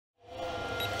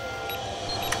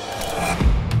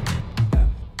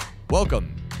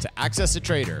Welcome to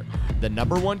AccessATrader, the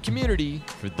 #1 community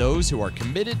for those who are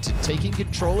committed to taking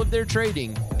control of their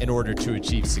trading in order to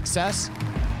achieve success,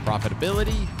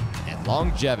 profitability, and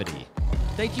longevity.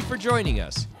 Thank you for joining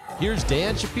us. Here's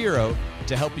Dan Shapiro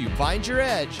to help you find your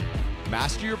edge,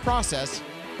 master your process,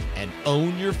 and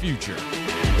own your future.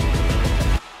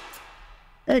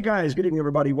 Hey guys, good evening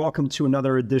everybody. Welcome to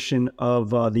another edition of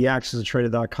the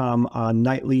AccessATrader.com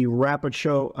nightly wrap-up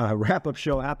show.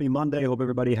 Happy Monday. Hope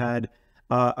everybody had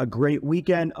a great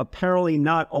weekend. Apparently,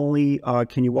 not only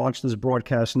can you watch this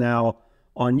broadcast now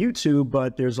on YouTube,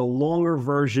 but there's a longer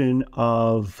version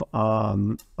of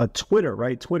a Twitter,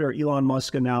 right? Twitter, Elon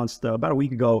Musk announced about a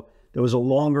week ago, there was a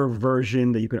longer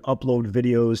version that you can upload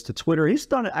videos to Twitter. He's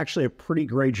done actually a pretty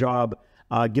great job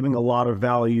giving a lot of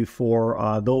value for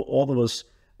all of us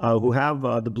who have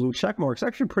the blue check marks.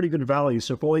 Actually pretty good value.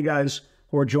 So for all you guys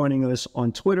who are joining us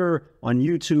on Twitter, on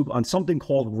YouTube, on something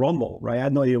called Rumble, right? I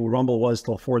had no idea what Rumble was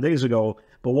till 4 days ago,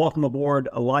 but welcome aboard.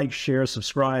 A like, share,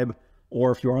 subscribe,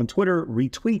 or if you're on Twitter,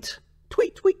 retweet,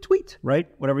 tweet, right?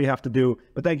 Whatever you have to do.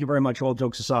 But thank you very much, all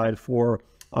jokes aside, for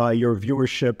your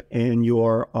viewership and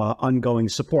your ongoing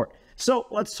support. So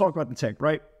let's talk about the tape,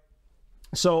 right?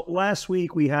 So last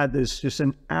week we had this just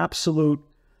an absolute,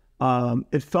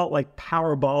 it felt like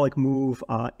parabolic move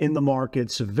in the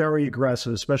markets, very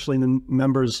aggressive, especially in the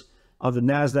members of the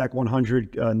NASDAQ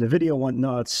 100. NVIDIA went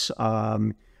nuts,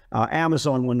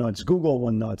 Amazon went nuts, Google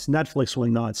went nuts, Netflix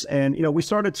went nuts. And, you know, we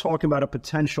started talking about a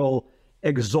potential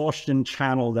exhaustion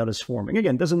channel that is forming.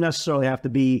 Again, it doesn't necessarily have to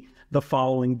be the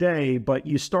following day, but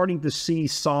you're starting to see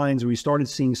signs, or we started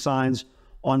seeing signs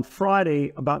on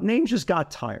Friday about names just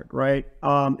got tired, right?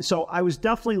 So I was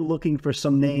definitely looking for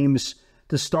some names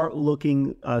to start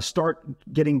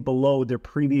getting below their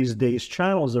previous day's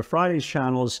channels, their Friday's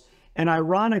channels. And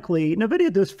ironically,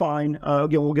 NVIDIA does fine.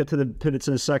 Again, we'll get to the pivots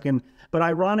in a second. But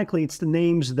ironically, it's the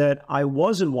names that I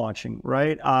wasn't watching,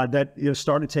 right? That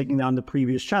started taking down the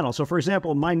previous channel. So for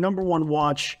example, my #1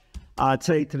 watch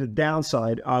today to the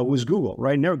downside was Google,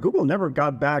 right? Google never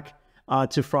got back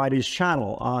to Friday's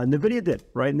channel. NVIDIA did,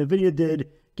 right? NVIDIA did,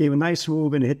 gave a nice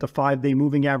move and hit the 5-day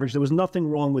moving average. There was nothing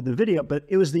wrong with NVIDIA, but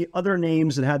it was the other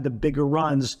names that had the bigger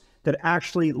runs that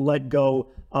actually let go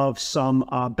of some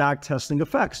back testing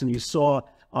effects. And you saw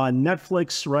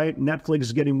Netflix, right?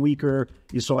 Netflix getting weaker.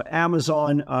 You saw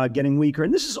Amazon getting weaker.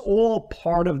 And this is all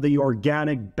part of the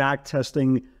organic back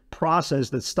testing process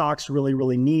that stocks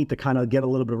really need to kind of get a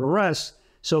little bit of a rest.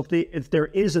 So if there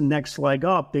is a next leg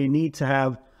up, they need to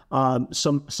have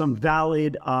some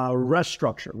valid rest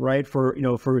structure, right? For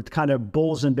kind of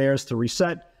bulls and bears to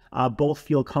reset, both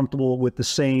feel comfortable with the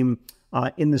same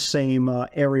in the same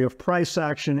area of price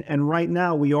action. And right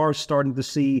now we are starting to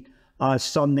see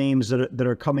some names that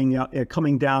are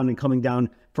coming down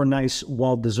for nice,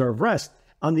 well-deserved rest.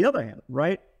 On the other hand,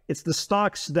 right, it's the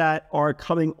stocks that are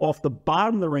coming off the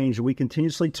bottom of the range that we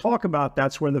continuously talk about.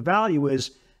 That's where the value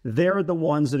is. They're the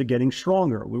ones that are getting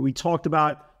stronger. We talked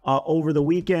about over the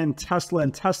weekend, Tesla,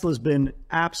 and Tesla's been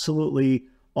absolutely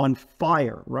on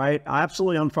fire, right?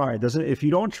 Absolutely on fire. If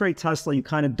you don't trade Tesla, you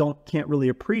kind of can't really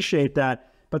appreciate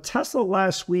that. But Tesla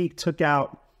last week took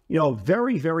out,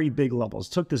 very big levels.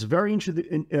 Took this very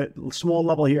small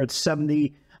level here at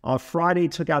 70. Friday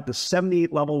took out the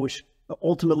 78 level, which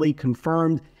ultimately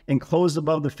confirmed and closed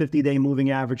above the 50-day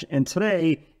moving average. And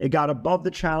today it got above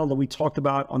the channel that we talked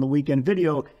about on the weekend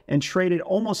video and traded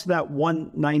almost to that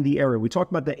 190 area. We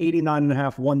talked about the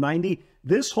 89.5, 190.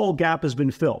 This whole gap has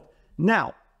been filled.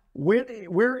 Now,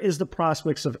 where is the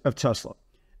prospects of Tesla?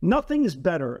 Nothing is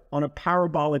better on a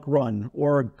parabolic run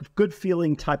or a good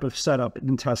feeling type of setup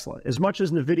than Tesla. As much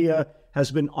as NVIDIA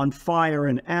has been on fire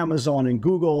and Amazon and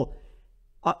Google,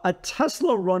 a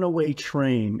Tesla runaway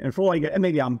train, and for all you get, and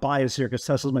maybe I'm biased here because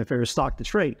Tesla's my favorite stock to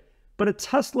trade, but a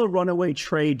Tesla runaway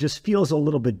trade just feels a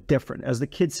little bit different. As the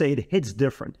kids say, it hits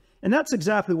different. And that's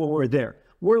exactly what we're there.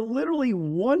 We're literally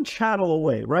one channel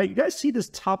away, right? You guys see this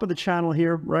top of the channel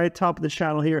here, right? Top of the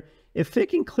channel here. If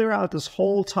it can clear out this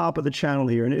whole top of the channel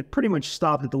here, and it pretty much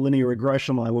stopped at the linear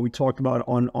regression line, what we talked about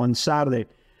on Saturday.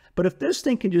 But if this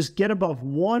thing can just get above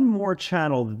one more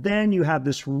channel, then you have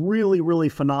this really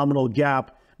phenomenal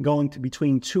gap going to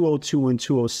between 202 and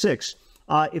 206.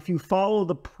 If you follow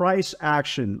the price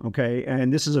action, okay,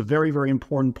 and this is a very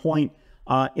important point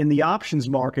in the options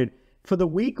market, for the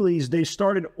weeklies, they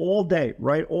started all day,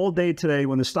 right? All day today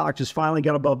when the stock just finally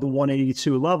got above the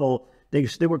 182 level,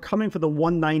 they were coming for the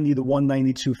 190, the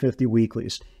 192.50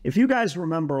 weeklies. If you guys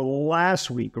remember last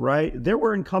week, right, they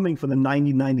weren't coming for the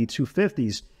 90,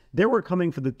 92.50s. They were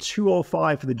coming for the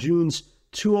 205 for the June's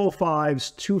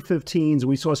 205s, 215s.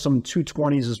 We saw some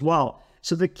 220s as well.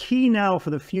 So the key now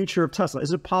for the future of Tesla,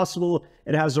 is it possible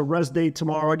it has a rest day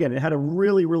tomorrow? Again, it had a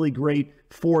really, really great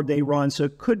 4-day run, so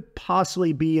it could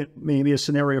possibly be maybe a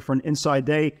scenario for an inside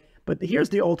day. But here's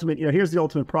the ultimate, here's the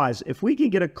ultimate prize. If we can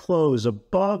get a close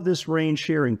above this range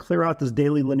here and clear out this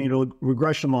daily linear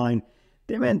regression line,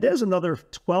 then, man, there's another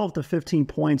 12 to 15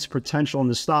 points potential in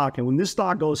the stock. And when this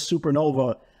stock goes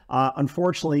supernova,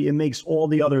 unfortunately, it makes all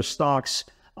the other stocks,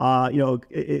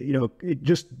 it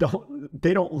just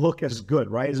they don't look as good,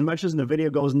 right? As much as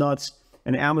NVIDIA goes nuts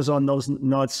and Amazon goes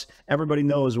nuts, everybody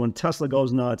knows when Tesla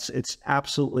goes nuts, it's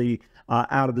absolutely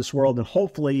out of this world. And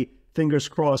hopefully, fingers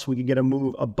crossed, we can get a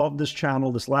move above this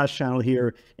channel, this last channel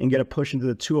here, and get a push into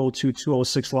the 202,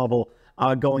 206 level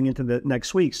going into the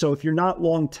next week. So if you're not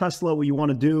long Tesla, what you want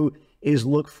to do is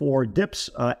look for dips,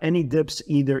 any dips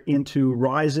either into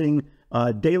rising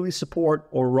daily support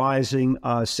or rising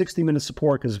 60-minute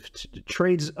support, because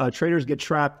traders get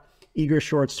trapped, eager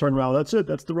shorts turn around. That's it.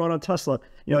 That's the run on Tesla.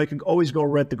 You can always go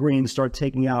red to green, start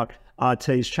taking out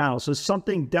today's channel. So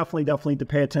something definitely to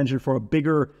pay attention for a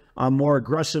bigger, more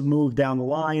aggressive move down the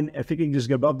line. If it can just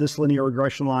get above this linear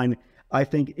regression line, I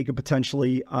think it could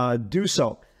potentially do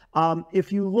so.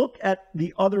 If you look at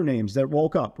the other names that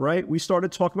woke up, right? We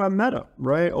started talking about Meta,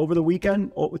 right? Over the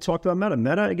weekend, we talked about Meta.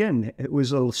 Meta, again, it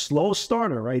was a slow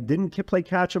starter, right? Didn't play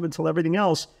catch up until everything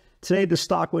else. Today, the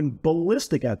stock went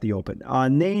ballistic at the open.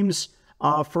 Names,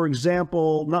 for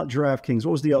example, not DraftKings,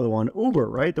 what was the other one? Uber,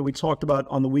 right? That we talked about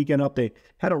on the weekend update,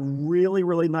 had a really,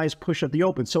 really nice push at the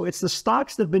open. So it's the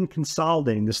stocks that have been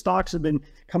consolidating. The stocks have been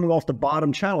coming off the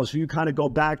bottom channels. So you kind of go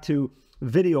back to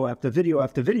video after video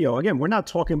after video. Again, we're not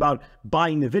talking about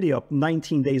buying the video up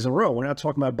 19 days in a row. We're not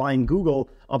talking about buying Google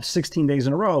up 16 days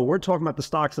in a row. We're talking about the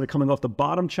stocks that are coming off the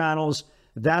bottom channels.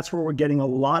 That's where we're getting a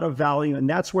lot of value, and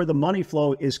that's where the money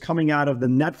flow is coming out of the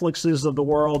Netflixes of the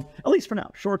world, at least for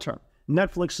now, short term.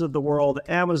 Netflix of the world,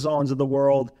 Amazons of the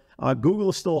world. Google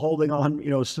is still holding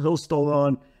on, still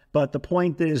on. But the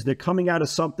point is they're coming out of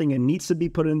something and needs to be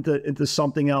put into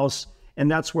something else. And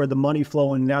that's where the money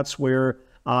flow, and that's where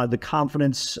the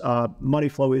confidence money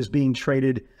flow is being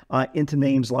traded into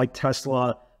names like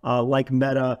Tesla, like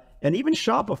Meta, and even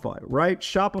Shopify, right?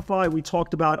 Shopify, we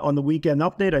talked about on the weekend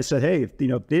update. I said, hey,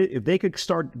 if they could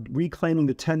start reclaiming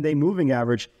the 10-day moving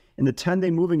average, and the 10-day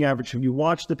moving average, if you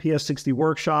watch the PS60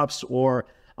 workshops or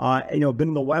been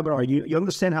in the webinar, you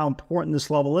understand how important this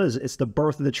level is. It's the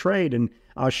birth of the trade. And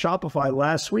Shopify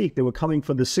last week, they were coming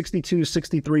for the 62,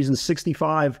 63s, and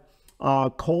 65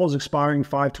 calls expiring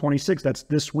 5/26. That's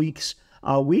this week's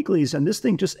weeklies, and this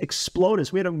thing just exploded.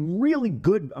 So we had a really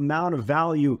good amount of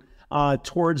value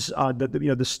towards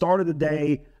the start of the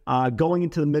day, going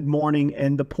into the mid-morning.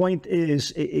 And the point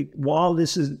is, while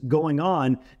this is going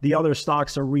on, the other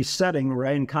stocks are resetting,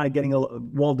 right, and kind of getting a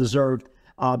well-deserved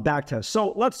back test.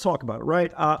 So let's talk about it,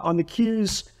 right? On the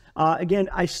Qs, again,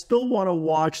 I still want to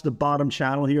watch the bottom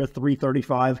channel here at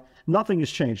 335. Nothing has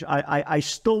changed. I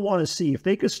still want to see if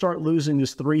they could start losing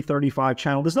this 335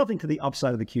 channel. There's nothing to the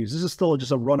upside of the Qs. This is still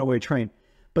just a runaway train.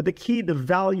 But the key, the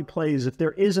value play is if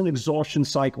there is an exhaustion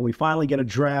cycle, we finally get a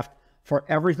draft for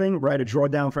everything, right? A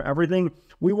drawdown for everything.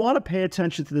 We want to pay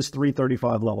attention to this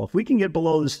 335 level. If we can get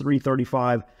below this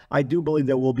 335, I do believe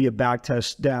there will be a back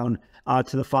test down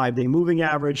to the 5-day moving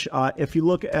average. If you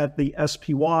look at the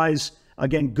SPYs,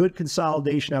 again, good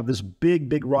consolidation of this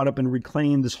big run up and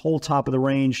reclaim this whole top of the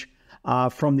range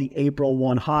from the April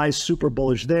 1 highs. Super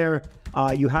bullish there.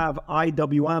 You have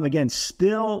IWM, again,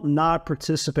 still not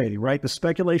participating, right? The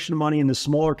speculation money in the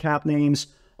smaller cap names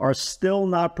are still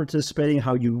not participating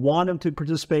how you want them to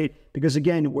participate, because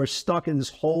again, we're stuck in this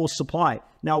whole supply.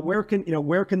 Now, where can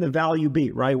the value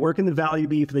be, right? Where can the value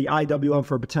be for the IWM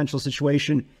for a potential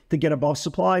situation to get above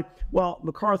supply? Well,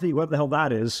 McCarthy, whatever the hell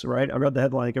that is, right? I read the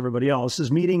headline like everybody else,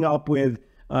 is meeting up with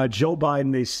Joe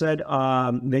Biden. They said,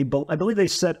 I believe they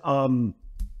said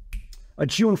a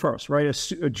June 1st, right?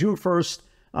 A June 1st,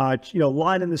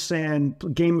 line in the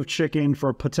sand, game of chicken for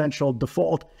a potential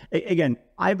default. Again,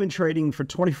 I've been trading for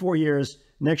 24 years.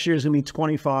 Next year is going to be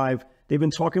 25. They've been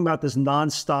talking about this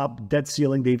nonstop debt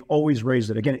ceiling. They've always raised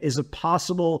it. Again, is it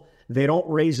possible they don't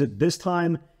raise it this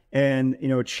time and,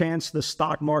 chance the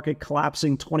stock market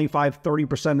collapsing 25,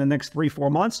 30% in the next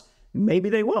 3-4 months? Maybe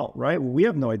they will, right? We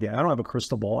have no idea. I don't have a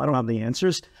crystal ball. I don't have the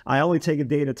answers. I only take a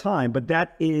day at a time. But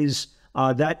that is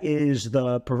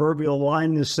the proverbial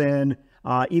line in the sand.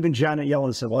 Even Janet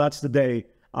Yellen said, well, that's the day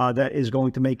that is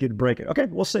going to make it break it. Okay,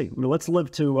 we'll see. Let's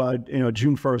live to,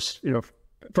 June 1st,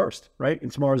 first, right?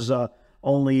 And tomorrow's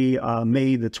only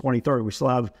May the 23rd. We still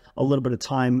have a little bit of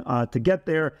time to get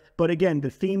there. But again, the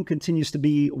theme continues to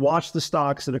be watch the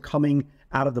stocks that are coming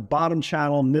out of the bottom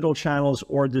channel, middle channels,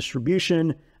 or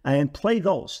distribution. and play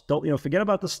those. Don't, forget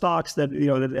about the stocks that,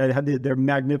 that had their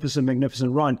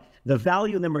magnificent run. The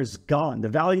value in them is gone. The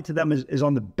value to them is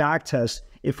on the back test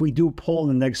if we do pull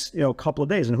in the next, couple of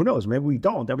days. And who knows, maybe we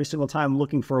don't. Every single time I'm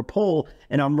looking for a pull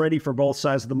and I'm ready for both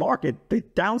sides of the market, the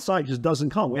downside just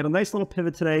doesn't come. We had a nice little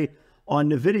pivot today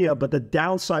on NVIDIA, but the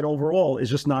downside overall is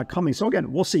just not coming. So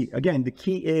again, we'll see. Again, the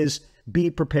key is be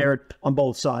prepared on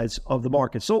both sides of the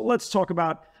market. So let's talk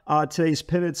about today's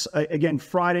pivots. Again,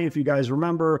 Friday, if you guys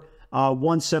remember,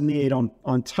 178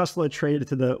 on Tesla traded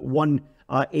to the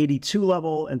 182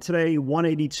 level. And today,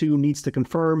 182 needs to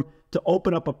confirm to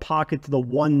open up a pocket to the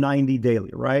 190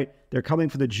 daily, right? They're coming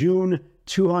for the June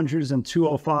 200s and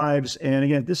 205s. And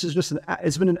again, this is just,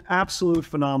 it's been an absolute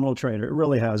phenomenal trade. It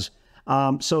really has.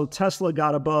 So Tesla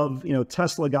got above,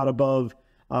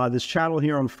 this channel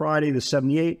here on Friday, the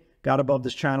 78, got above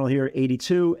this channel here,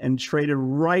 82, and traded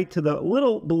right to the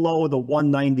little below the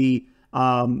 190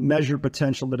 measured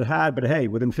potential that it had. But hey,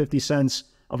 within 50 cents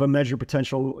of a measured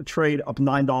potential trade, up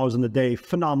 $9 in the day.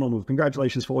 Phenomenal move.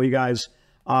 Congratulations for all you guys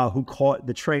who caught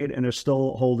the trade and are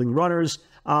still holding runners.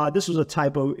 This was a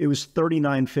typo. It was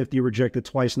 39.50 rejected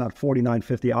twice, not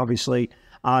 49.50, obviously.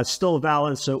 Still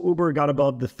valid. So Uber got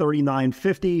above the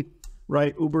 39.50,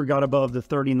 right? Uber got above the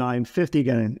 39.50.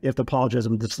 Again, you have to apologize,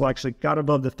 I'm dyslexic. Got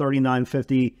above the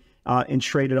 39.50 and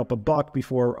traded up a buck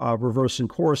before reversing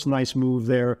course. Nice move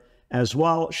there as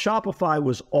well. Shopify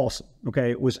was awesome.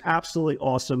 Okay, it was absolutely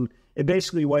awesome. It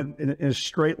basically went in a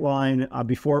straight line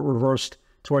before it reversed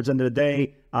towards the end of the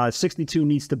day. 62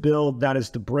 needs to build. That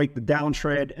is to break the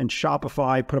downtrend. And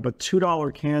Shopify put up a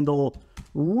 $2 candle.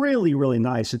 Really, really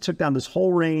nice. It took down this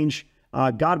whole range,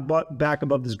 got back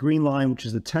above this green line, which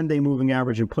is the 10-day moving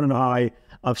average, and put in a high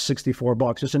of 64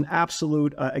 bucks. Just an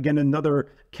absolute, again, another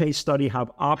case study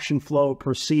how option flow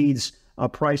precedes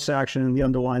price action in the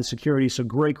underlying security. So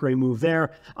great move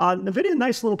there. NVIDIA,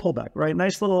 nice little pullback, right?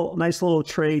 Nice little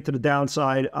trade to the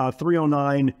downside.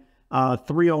 309.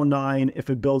 309, if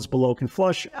it builds below, can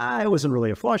flush. It wasn't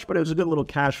really a flush, but it was a good little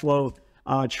cash flow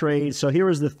trade. So here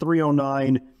is the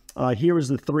 309. Here is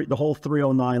the whole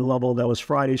 309 level. That was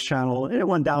Friday's channel, and it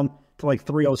went down to like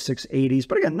 306.80s.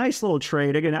 But again, nice little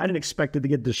trade. Again, I didn't expect it to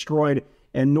get destroyed,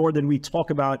 and nor did we talk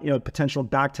about potential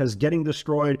backtest getting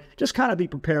destroyed. Just kind of be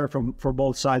prepared for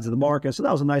both sides of the market. So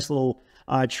that was a nice little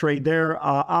trade there.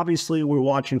 Obviously, we're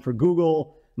watching for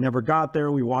Google. Never got there.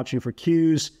 We were watching for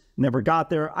Qs. Never got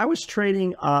there. I was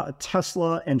trading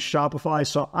Tesla and Shopify,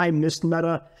 so I missed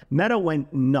Meta. Meta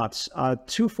went nuts.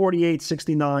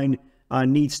 248.69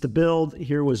 needs to build.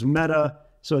 Here was Meta.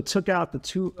 So it took out the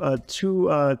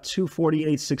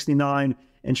 248.69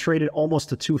 and traded almost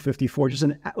to 254.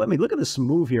 Let me look at this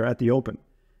move here at the open.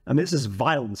 I mean, this is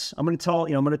violence. I'm going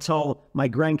to tell my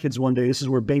grandkids one day this is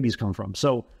where babies come from.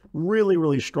 So really,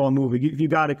 really strong move. If you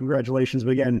got it, congratulations. But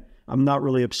again, I'm not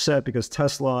really upset because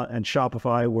Tesla and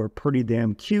Shopify were pretty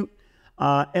damn cute.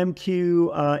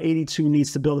 MQ82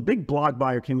 needs to build. A big block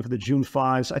buyer came in for the June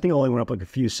 5s. I think it only went up like a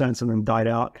few cents and then died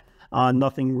out.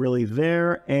 Nothing really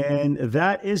there. And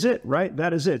that is it, right?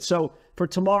 That is it. So for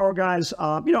tomorrow, guys,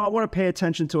 I want to pay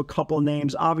attention to a couple of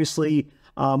names. Obviously,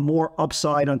 more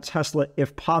upside on Tesla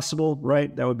if possible,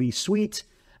 right? That would be sweet.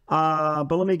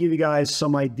 But let me give you guys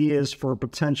some ideas for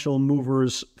potential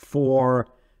movers for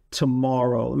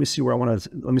tomorrow. Let me see where I want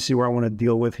to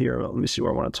deal with here. Let me see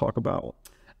where I want to talk about.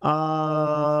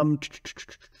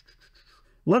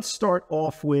 Let's start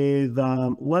off with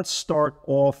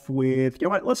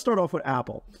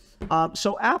Apple.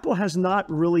 So Apple has not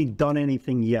really done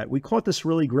anything yet. We caught this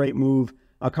really great move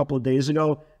a couple of days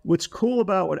ago. What's cool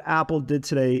about what Apple did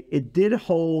today, it did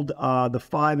hold the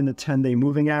 5 and the 10-day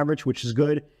moving average, which is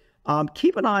good.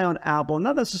 Keep an eye on Apple,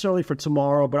 not necessarily for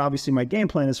tomorrow, but obviously my game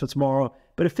plan is for tomorrow.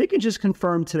 But if it can just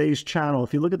confirm today's channel,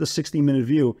 if you look at the 60-minute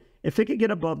view, if it could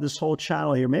get above this whole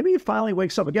channel here, maybe it finally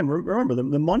wakes up. Again, remember,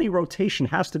 the money rotation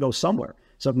has to go somewhere.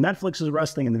 So if Netflix is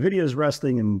resting and NVIDIA is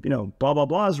resting and, blah, blah,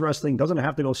 blah is resting, doesn't it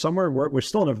have to go somewhere? We're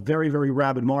still in a very, very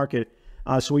rabid market.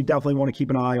 So we definitely want to keep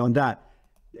an eye on that.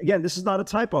 Again, this is not a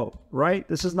typo, right?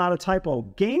 This is not a typo.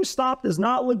 GameStop does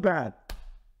not look bad,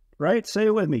 right? Say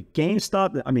it with me.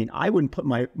 GameStop, I mean, I wouldn't put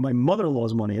my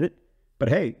mother-in-law's money in it. But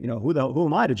hey, who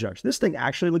am I to judge? This thing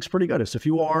actually looks pretty good. So if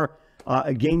you are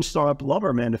a GameStop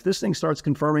lover, man, if this thing starts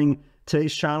confirming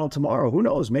today's channel tomorrow, who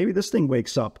knows? Maybe this thing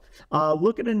wakes up.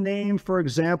 Look at a name, for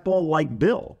example, like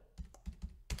Bill,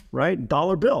 right?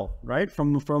 Dollar Bill, right?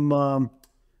 From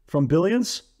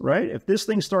Billions, right? If this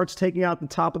thing starts taking out the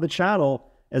top of the channel,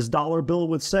 as Dollar Bill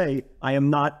would say, I am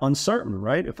not uncertain,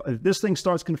 right? If this thing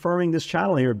starts confirming this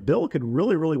channel here, Bill could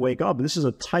really, really wake up. This is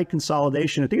a tight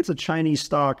consolidation. I think it's a Chinese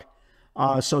stock.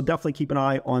 So definitely keep an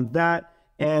eye on that.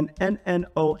 And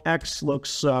NNOX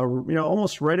looks,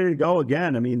 almost ready to go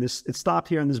again. I mean, it stopped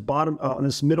here on this bottom, on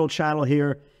this middle channel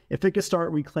here. If it could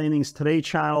start reclaiming today's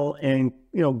channel and,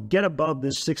 get above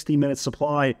this 60-minute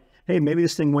supply, hey, maybe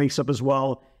this thing wakes up as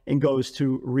well and goes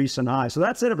to recent highs. So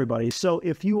that's it, everybody. So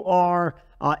if you are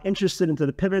interested into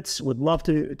the pivots, would love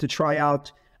to try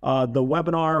out the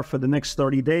webinar for the next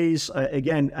 30 days.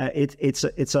 Again, it's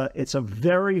a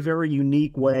very, very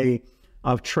unique way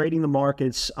of trading the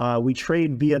markets. We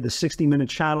trade via the 60-minute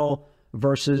channel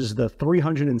versus the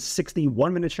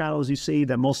 361-minute channel, as you see,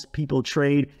 that most people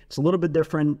trade. It's a little bit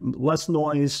different, less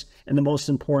noise, and the most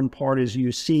important part is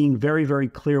you seeing very, very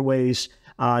clear ways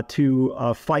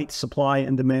to fight supply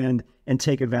and demand and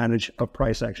take advantage of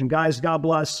price action. Guys, God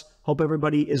bless. Hope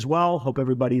everybody is well. Hope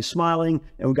everybody is smiling.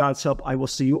 And with God's help, I will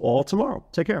see you all tomorrow.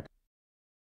 Take care.